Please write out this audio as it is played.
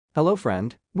Hello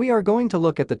friend, we are going to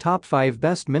look at the top 5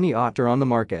 best Mini OTDR on the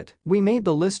market. We made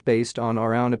the list based on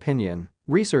our own opinion,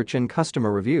 research and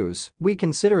customer reviews. We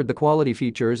considered the quality,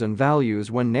 features and values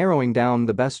when narrowing down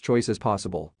the best choices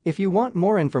possible. If you want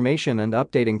more information and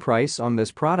updating price on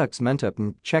this product's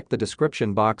mention, check the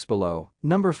description box below.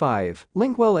 Number 5.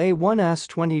 LinkWell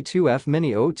A1S22F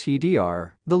Mini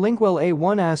OTDR. The LinkWell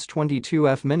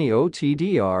A1S22F Mini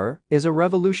OTDR is a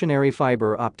revolutionary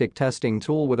fiber optic testing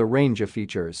tool with a range of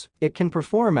features. It can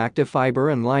perform active fiber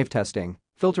and live testing,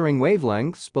 filtering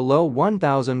wavelengths below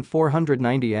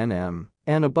 1490 nm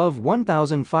and above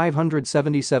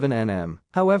 1577 nm.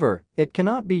 However, it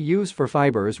cannot be used for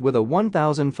fibers with a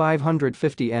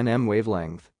 1550 nm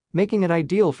wavelength, making it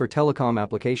ideal for telecom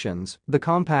applications. The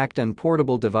compact and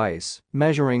portable device,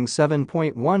 measuring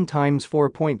 7.1 x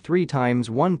 4.3 x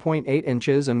 1.8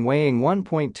 inches and weighing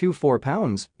 1.24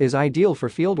 pounds, is ideal for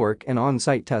fieldwork and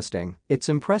on-site testing. Its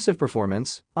impressive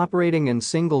performance, operating in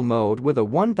single mode with a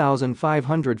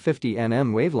 1550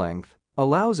 nm wavelength,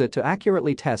 allows it to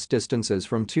accurately test distances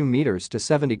from 2 meters to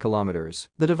 70 kilometers.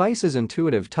 The device's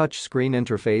intuitive touchscreen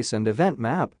interface and event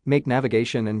map make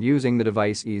navigation and using the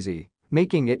device easy,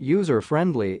 making it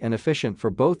user-friendly and efficient for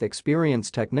both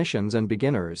experienced technicians and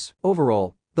beginners.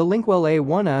 Overall, the LinkWell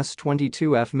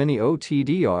A1S22F Mini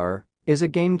OTDR is a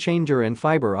game-changer in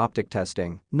fiber optic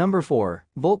testing. Number 4.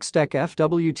 Volkstec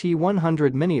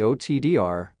FWT100 Mini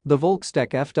OTDR. The Volkstec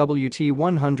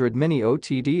FWT100 Mini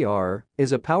OTDR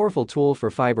is a powerful tool for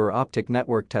fiber optic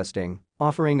network testing,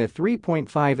 offering a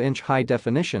 3.5-inch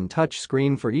high-definition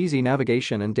touchscreen for easy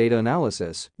navigation and data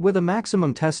analysis. With a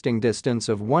maximum testing distance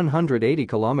of 180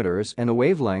 kilometers and a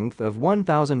wavelength of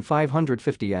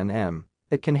 1550 nm,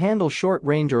 it can handle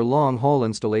short-range or long-haul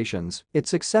installations.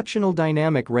 Its exceptional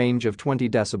dynamic range of 20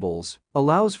 decibels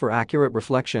allows for accurate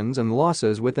reflections and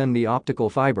losses within the optical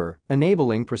fiber,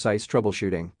 enabling precise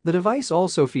troubleshooting. The device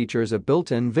also features a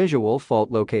built-in visual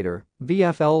fault locator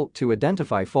 (VFL) to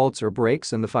identify faults or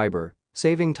breaks in the fiber,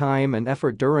 saving time and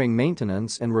effort during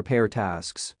maintenance and repair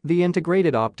tasks. The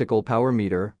integrated optical power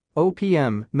meter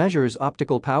 (OPM) measures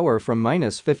optical power from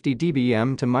 -50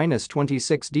 dBm to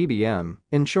 -26 dBm,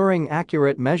 ensuring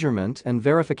accurate measurement and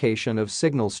verification of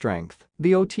signal strength.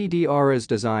 The OTDR is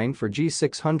designed for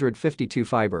G652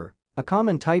 fiber, a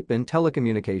common type in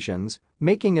telecommunications,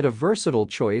 making it a versatile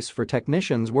choice for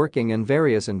technicians working in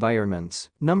various environments.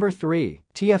 Number 3.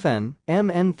 TFN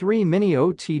MN3 Mini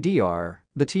OTDR.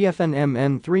 The TFN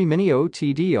MN3 Mini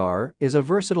OTDR is a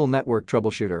versatile network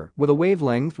troubleshooter with a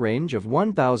wavelength range of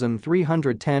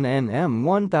 1310 nm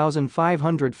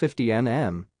 1550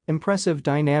 nm, impressive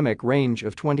dynamic range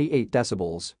of 28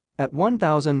 decibels at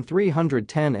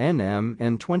 1310 nm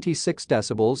and 26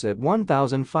 decibels at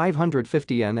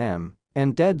 1550 nm,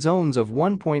 and dead zones of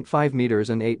 1.5 meters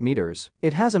and 8 meters.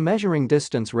 It has a measuring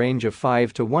distance range of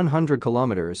 5 to 100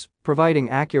 kilometers, providing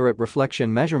accurate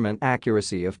reflection measurement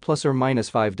accuracy of plus or minus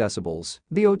 5 decibels.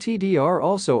 The OTDR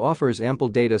also offers ample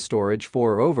data storage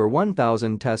for over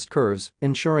 1,000 test curves,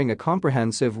 ensuring a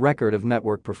comprehensive record of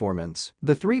network performance.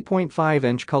 The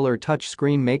 3.5-inch color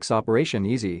touchscreen makes operation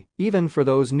easy, even for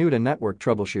those new to network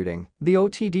troubleshooting. The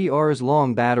OTDR's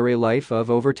long battery life of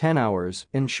over 10 hours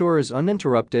ensures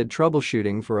uninterrupted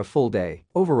troubleshooting for a full day.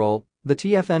 Overall, the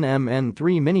TFN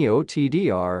MN3 Mini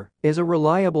OTDR is a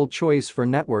reliable choice for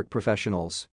network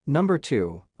professionals. Number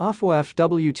 2. OFO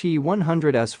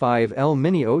FWT100S5L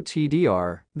Mini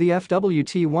OTDR. The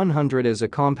FWT100 is a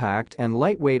compact and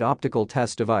lightweight optical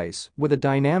test device with a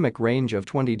dynamic range of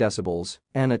 20 decibels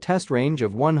and a test range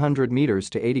of 100 meters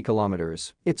to 80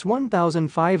 kilometers. Its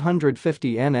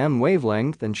 1550 nm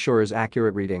wavelength ensures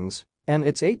accurate readings, and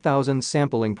its 8,000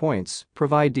 sampling points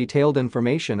provide detailed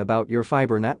information about your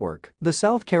fiber network. The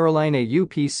South Carolina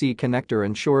UPC connector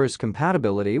ensures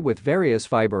compatibility with various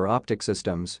fiber optic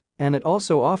systems, and it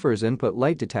also offers input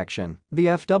light detection. The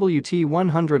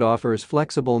FWT100 offers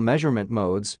flexible measurement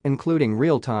modes, including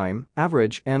real-time,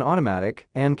 average, and automatic,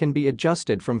 and can be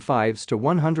adjusted from 5s to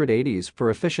 180s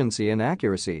for efficiency and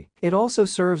accuracy. It also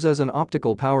serves as an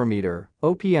optical power meter,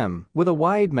 OPM, with a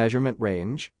wide measurement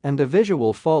range, and a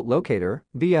visual fault locator,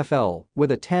 VFL,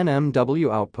 with a 10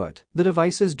 MW output. The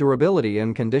device's durability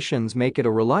and conditions make it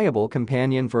a reliable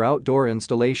companion for outdoor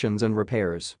installations and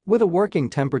repairs. With a working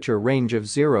temperature range of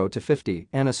 0 to 50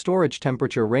 and a storage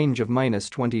temperature range of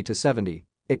 -20 to 70,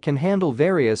 it can handle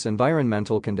various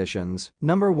environmental conditions.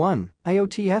 Number 1.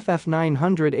 IoT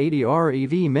FF980R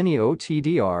EV Mini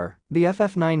OTDR. The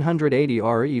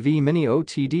FF980R EV Mini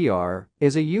OTDR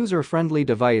is a user-friendly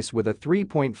device with a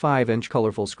 3.5-inch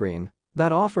colorful screen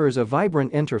that offers a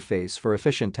vibrant interface for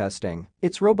efficient testing.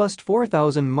 Its robust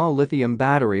 4000 mAh lithium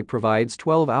battery provides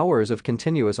 12 hours of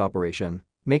continuous operation,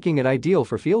 making it ideal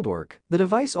for fieldwork. The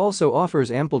device also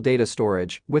offers ample data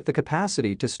storage, with the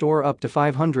capacity to store up to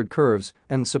 500 curves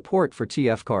and support for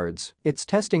TF cards. Its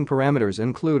testing parameters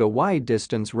include a wide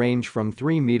distance range from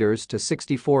 3 meters to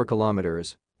 64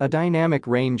 kilometers, a dynamic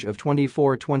range of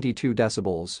 24-22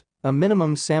 decibels, a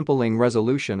minimum sampling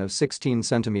resolution of 16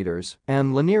 centimeters,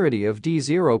 and linearity of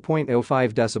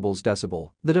D0.05 decibels.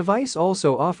 The device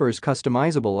also offers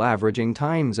customizable averaging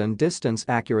times and distance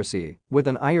accuracy, with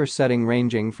an IR setting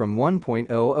ranging from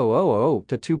 1.0000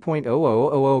 to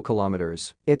 2.0000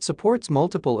 kilometers. It supports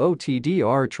multiple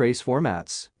OTDR trace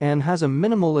formats and has a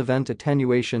minimal event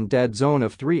attenuation dead zone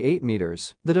of 3.8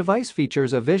 meters. The device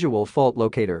features a visual fault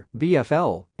locator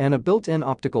 (VFL) and a built-in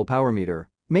optical power meter,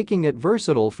 making it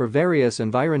versatile for various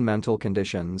environmental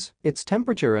conditions. Its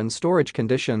temperature and storage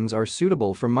conditions are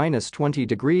suitable from -20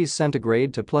 degrees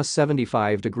centigrade to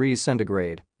 +75 degrees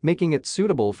centigrade, making it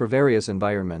suitable for various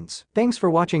environments. Thanks for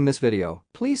watching this video.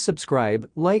 Please subscribe,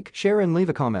 like, share and leave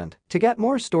a comment. To get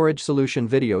more storage solution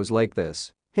videos like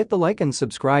this, hit the like and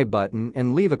subscribe button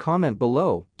and leave a comment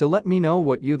below to let me know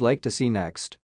what you'd like to see next.